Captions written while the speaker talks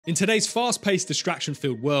In today's fast-paced,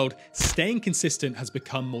 distraction-filled world, staying consistent has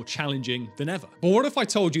become more challenging than ever. But what if I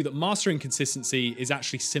told you that mastering consistency is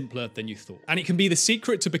actually simpler than you thought? And it can be the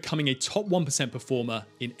secret to becoming a top 1% performer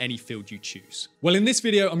in any field you choose. Well, in this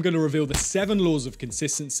video, I'm going to reveal the 7 laws of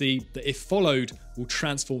consistency that, if followed, will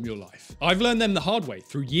transform your life. I've learned them the hard way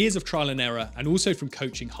through years of trial and error, and also from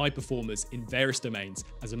coaching high performers in various domains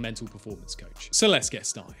as a mental performance coach. So let's get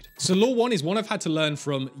started. So law 1 is one I've had to learn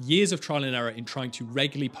from years of trial and error in trying to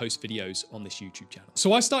regularly post videos on this YouTube channel.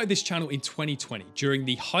 So I started this channel in 2020 during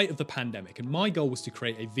the height of the pandemic, and my goal was to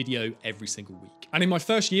create a video every single week. And in my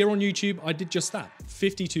first year on YouTube, I did just that,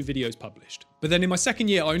 52 videos published. But then in my second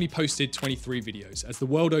year, I only posted 23 videos as the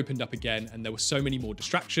world opened up again and there were so many more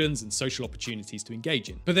distractions and social opportunities to engage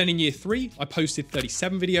in. But then in year 3, I posted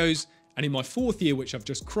 37 videos. And in my 4th year, which I've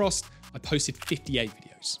just crossed, I posted 58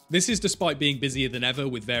 videos. This is despite being busier than ever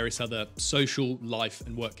with various other social, life,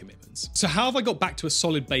 and work commitments. So how have I got back to a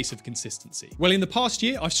solid base of consistency? Well, in the past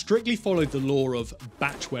year, I've strictly followed the law of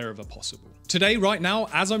batch wherever possible. Today, right now,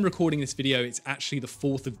 as I'm recording this video, it's actually the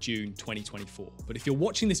 4th of June, 2024. But if you're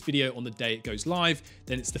watching this video on the day it goes live,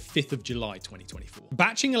 then it's the 5th of July, 2024.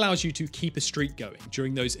 Batching allows you to keep a streak going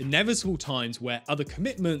during those inevitable times where other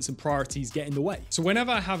commitments and priorities get in the way. So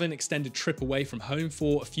whenever I have an extended trip away from home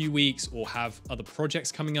for a few weeks or have other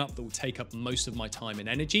projects coming up that will take up most of my time and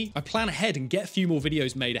energy, I plan ahead and get a few more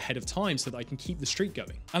videos made ahead of time so that I can keep the streak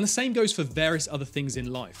going. And the same goes for various other things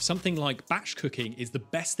in life. Something like batch cooking is the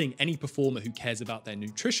best thing any performer who cares about their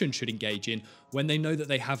nutrition should engage in when they know that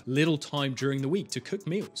they have little time during the week to cook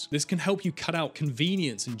meals. This can help you cut out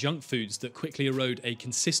convenience and junk foods that quickly erode a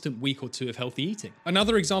consistent week or two of healthy eating.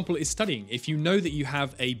 Another example is studying. If you know that you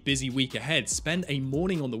have a busy week ahead, spend a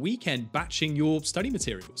morning on the weekend batching your study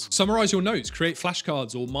materials. Summarize your notes, create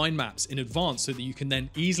flashcards or mind maps in advance so that you can then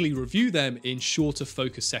easily review them in shorter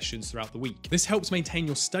focus sessions throughout the week. This helps maintain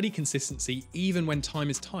your study consistency even when time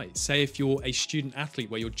is tight. Say if you're a student athlete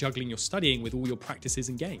where you're juggling your studying with all your practices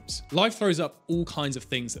and games. Life throws up all kinds of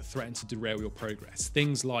things that threaten to derail your progress.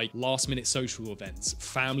 Things like last-minute social events,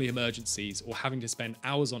 family emergencies, or having to spend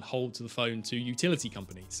hours on hold to the phone to utility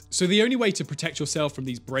companies. So the only way to protect yourself from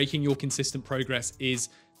these breaking your consistent progress is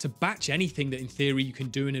to batch anything that in theory you can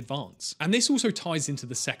do in advance. And this also ties into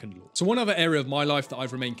the second law. So one other area of my life that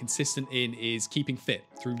I've remained consistent in is keeping fit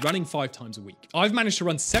through running 5 times a week. I've managed to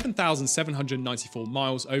run 7,794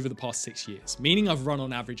 miles over the past 6 years, meaning I've run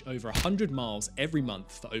on average over 100 miles every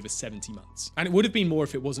month for over 70 months. And it would have been more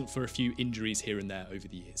if it wasn't for a few injuries here and there over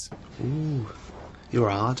the years. Ooh, you're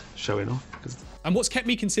hard showing off. And what's kept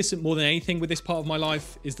me consistent more than anything with this part of my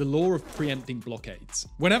life is the law of preempting blockades.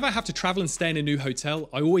 Whenever I have to travel and stay in a new hotel,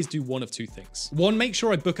 I always do one of 2 things. 1, make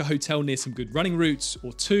sure I book a hotel near some good running routes,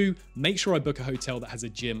 or 2, make sure I book a hotel that has a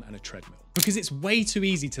gym and a treadmill. Because it's way too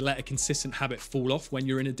easy to let a consistent habit fall off when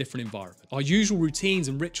you're in a different environment. Our usual routines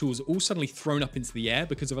and rituals are all suddenly thrown up into the air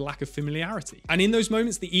because of a lack of familiarity. And in those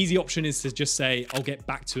moments, the easy option is to just say, I'll get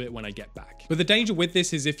back to it when I get back. But the danger with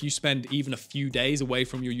this is if you spend even a few days away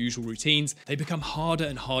from your usual routines, they become harder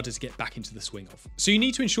and harder to get back into the swing of. So you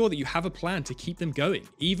need to ensure that you have a plan to keep them going,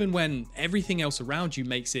 even when everything else around you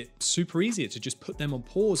makes it super easier to just put them on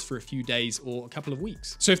pause for a few days or a couple of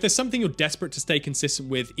weeks. So if there's something you're desperate to stay consistent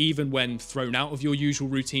with, even when thrown out of your usual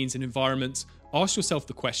routines and environments, ask yourself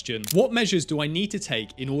the question, what measures do I need to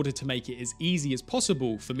take in order to make it as easy as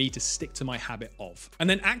possible for me to stick to my habit of? And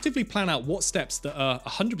then actively plan out what steps that are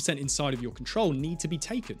 100% inside of your control need to be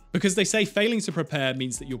taken. Because they say failing to prepare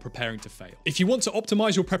means that you're preparing to fail. If you want to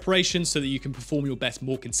optimize your preparation so that you can perform your best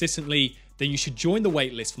more consistently, then you should join the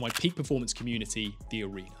waitlist for my peak performance community, The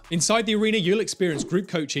Arena. Inside The Arena, you'll experience group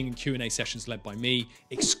coaching and Q&A sessions led by me,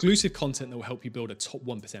 exclusive content that will help you build a top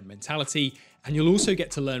 1% mentality, and you'll also get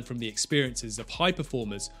to learn from the experiences of high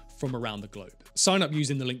performers from around the globe. Sign up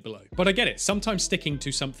using the link below. But I get it, sometimes sticking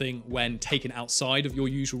to something when taken outside of your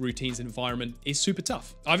usual routines and environment is super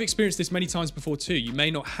tough. I've experienced this many times before too. You may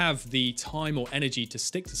not have the time or energy to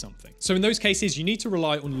stick to something. So in those cases, you need to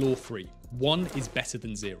rely on law 3. 1 is better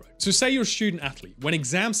than 0. So say you're a student athlete. When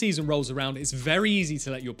exam season rolls around, it's very easy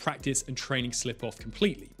to let your practice and training slip off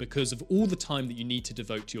completely because of all the time that you need to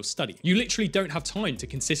devote to your study. You literally don't have time to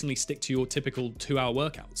consistently stick to your typical 2-hour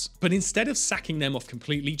workouts. But instead of sacking them off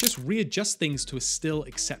completely, just readjust things to a still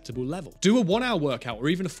acceptable level. Do a 1-hour workout or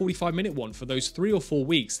even a 45-minute one for those 3 or 4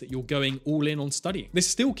 weeks that you're going all in on studying. This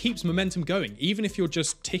still keeps momentum going, even if you're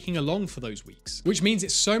just ticking along for those weeks, which means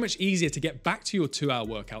it's so much easier to get back to your 2-hour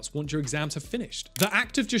workouts once your exam have finished. The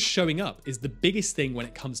act of just showing up is the biggest thing when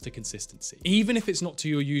it comes to consistency. Even if it's not to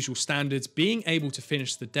your usual standards, being able to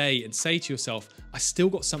finish the day and say to yourself, I still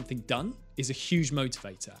got something done, is a huge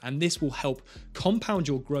motivator, and this will help compound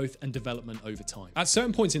your growth and development over time. At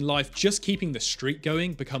certain points in life, just keeping the streak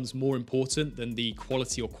going becomes more important than the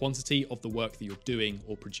quality or quantity of the work that you're doing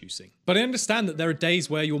or producing. But I understand that there are days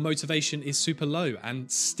where your motivation is super low,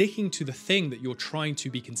 and sticking to the thing that you're trying to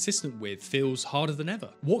be consistent with feels harder than ever.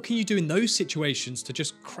 What can you do in those situations to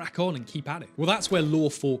just crack on and keep at it? Well, that's where Law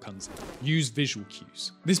 4 comes in. Use visual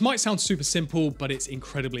cues. This might sound super simple, but it's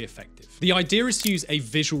incredibly effective. The idea is to use a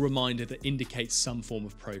visual reminder that indicates some form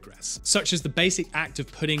of progress, such as the basic act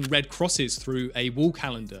of putting red crosses through a wall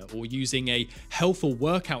calendar, or using a health or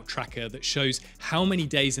workout tracker that shows how many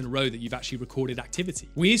days in a row that you've actually recorded activity.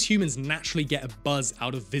 We as humans naturally get a buzz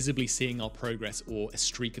out of visibly seeing our progress or a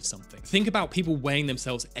streak of something. Think about people weighing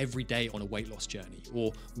themselves every day on a weight loss journey,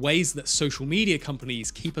 or ways that social media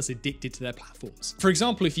companies keep us addicted to their platforms. For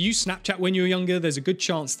example, if you used Snapchat when you were younger, there's a good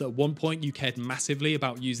chance that at one point you cared massively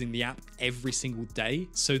about using the app every single day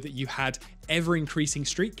so that you had ever-increasing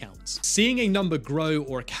streak counts. Seeing a number grow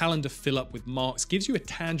or a calendar fill up with marks gives you a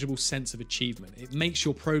tangible sense of achievement. It makes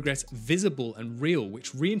your progress visible and real,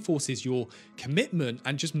 which reinforces your commitment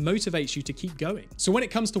and just motivates you to keep going. So when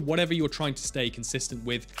it comes to whatever you're trying to stay consistent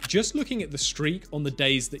with, just looking at the streak on the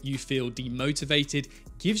days that you feel demotivated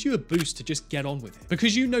gives you a boost to just get on with it,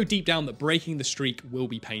 because you know deep down that breaking the streak will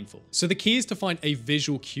be painful. So the key is to find a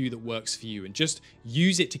visual cue that works for you and just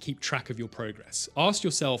use it to keep track of your progress. Ask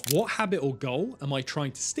yourself, what habit or goal am I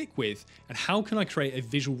trying to stick with, and how can I create a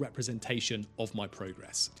visual representation of my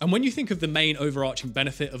progress? And when you think of the main overarching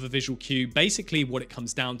benefit of a visual cue, basically what it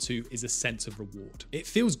comes down to is a sense of reward. It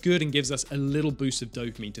feels good and gives us a little boost of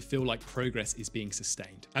dopamine to feel like progress is being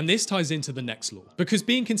sustained. And this ties into the next law, because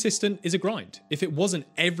being consistent is a grind. If it wasn't,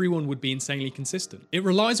 everyone would be insanely consistent. It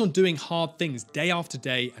relies on doing hard things day after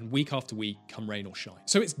day and week after week, come rain or shine.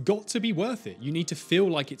 So it's got to be worth it. You need to feel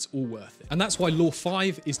like it's all worth it. And that's why law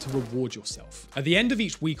 5 is to reward yourself. At the end of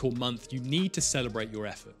each week or month, you need to celebrate your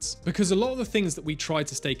efforts, because a lot of the things that we try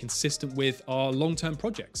to stay consistent with are long-term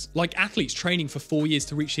projects, like athletes training for 4 years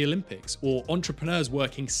to reach the Olympics, or entrepreneurs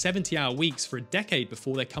working 70-hour weeks for a decade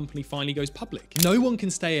before their company finally goes public. No one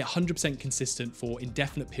can stay 100% consistent for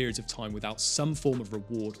indefinite periods of time without some form of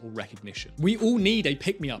reward or recognition. We all need a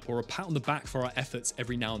pick-me-up or a pat on the back for our efforts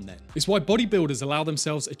every now and then. It's why bodybuilders allow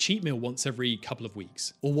themselves a cheat meal once every couple of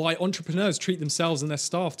weeks, or why entrepreneurs treat themselves and their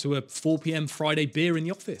staff to a 4 p.m. Friday beer in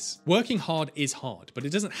the office. Working hard is hard, but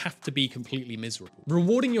it doesn't have to be completely miserable.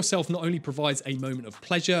 Rewarding yourself not only provides a moment of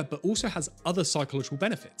pleasure, but also has other psychological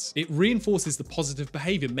benefits. It reinforces the positive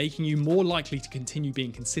behavior, making you more likely to continue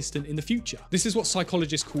being consistent in the future. This is what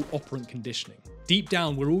psychologists call operant conditioning. Deep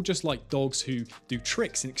down, we're all just like dogs who do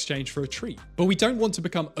tricks in exchange for a treat. But we don't want to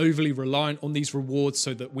become overly reliant on these rewards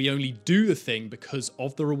so that we only do the thing because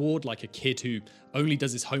of the reward, like a kid who only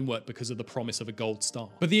does his homework because of the promise of a gold star.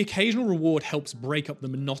 But the occasional reward helps break up the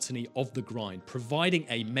monotony of the grind, providing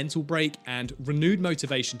a mental break and renewed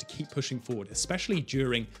motivation to keep pushing forward, especially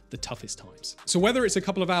during the toughest times. So whether it's a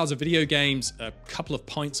couple of hours of video games, a couple of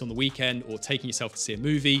pints on the weekend, or taking yourself to see a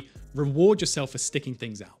movie, reward yourself for sticking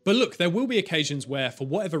things out. But look, there will be occasions where, for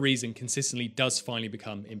whatever reason, consistency does finally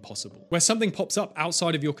become impossible. Where something pops up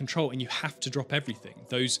outside of your control and you have to drop everything.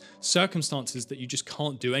 Those circumstances that you just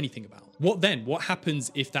can't do anything about. What then? What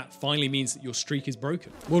happens if that finally means that your streak is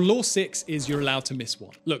broken? Well, law 6 is you're allowed to miss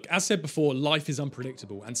one. Look, as said before, life is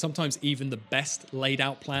unpredictable, and sometimes even the best laid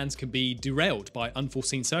out plans can be derailed by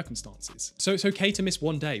unforeseen circumstances. So it's okay to miss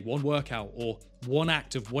one day, one workout, or one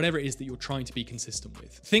act of whatever it is that you're trying to be consistent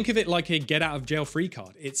with. Think of it like a get out of jail free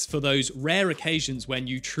card. It's for those rare occasions when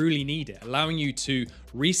you truly need it, allowing you to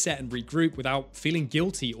reset and regroup without feeling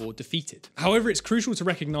guilty or defeated. However, it's crucial to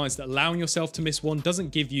recognize that allowing yourself to miss one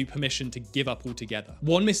doesn't give you permission to give up altogether.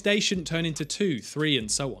 One missed day shouldn't turn into 2, 3, and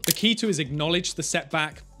so on. The key to is acknowledge the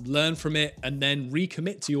setback, learn from it, and then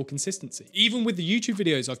recommit to your consistency. Even with the YouTube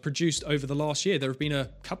videos I've produced over the last year, there have been a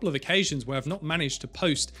couple of occasions where I've not managed to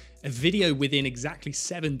post a video within exactly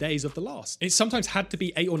 7 days of the last. It's sometimes had to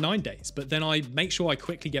be 8 or 9 days, but then I make sure I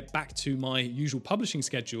quickly get back to my usual publishing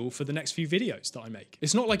schedule for the next few videos that I make.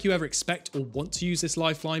 It's not like you ever expect or want to use this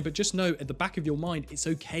lifeline, but just know at the back of your mind, it's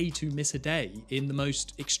okay to miss a day in the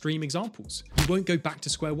most extreme examples. You won't go back to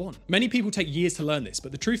square one. Many people take years to learn this,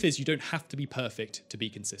 but the truth is you don't have to be perfect to be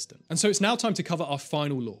consistent. And so it's now time to cover our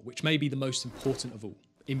final law, which may be the most important of all.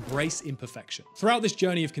 Embrace imperfection. Throughout this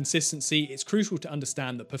journey of consistency, it's crucial to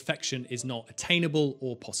understand that perfection is not attainable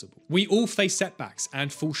or possible. We all face setbacks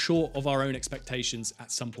and fall short of our own expectations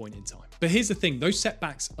at some point in time. But here's the thing, those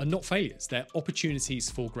setbacks are not failures, they're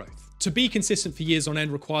opportunities for growth. To be consistent for years on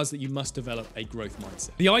end requires that you must develop a growth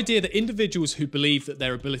mindset. The idea that individuals who believe that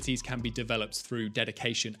their abilities can be developed through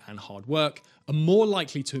dedication and hard work are more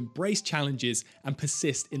likely to embrace challenges and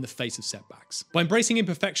persist in the face of setbacks. By embracing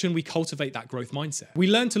imperfection, we cultivate that growth mindset. We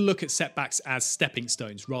learn to look at setbacks as stepping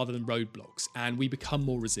stones rather than roadblocks, and we become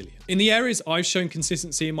more resilient. In the areas I've shown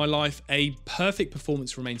consistency in my life, a perfect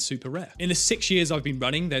performance remains super rare. In the 6 years I've been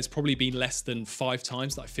running, there's probably been less than 5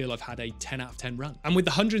 times that I feel I've had a 10 out of 10 run. And with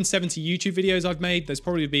the 170 YouTube videos I've made, there's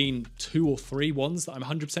probably been 2 or 3 ones that I'm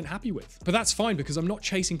 100% happy with. But that's fine because I'm not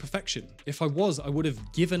chasing perfection. If I was, I would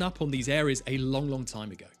have given up on these areas a long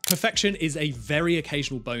time ago. Perfection is a very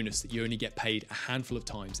occasional bonus that you only get paid a handful of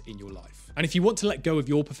times in your life. And if you want to let go of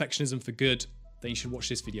your perfectionism for good, then you should watch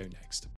this video next.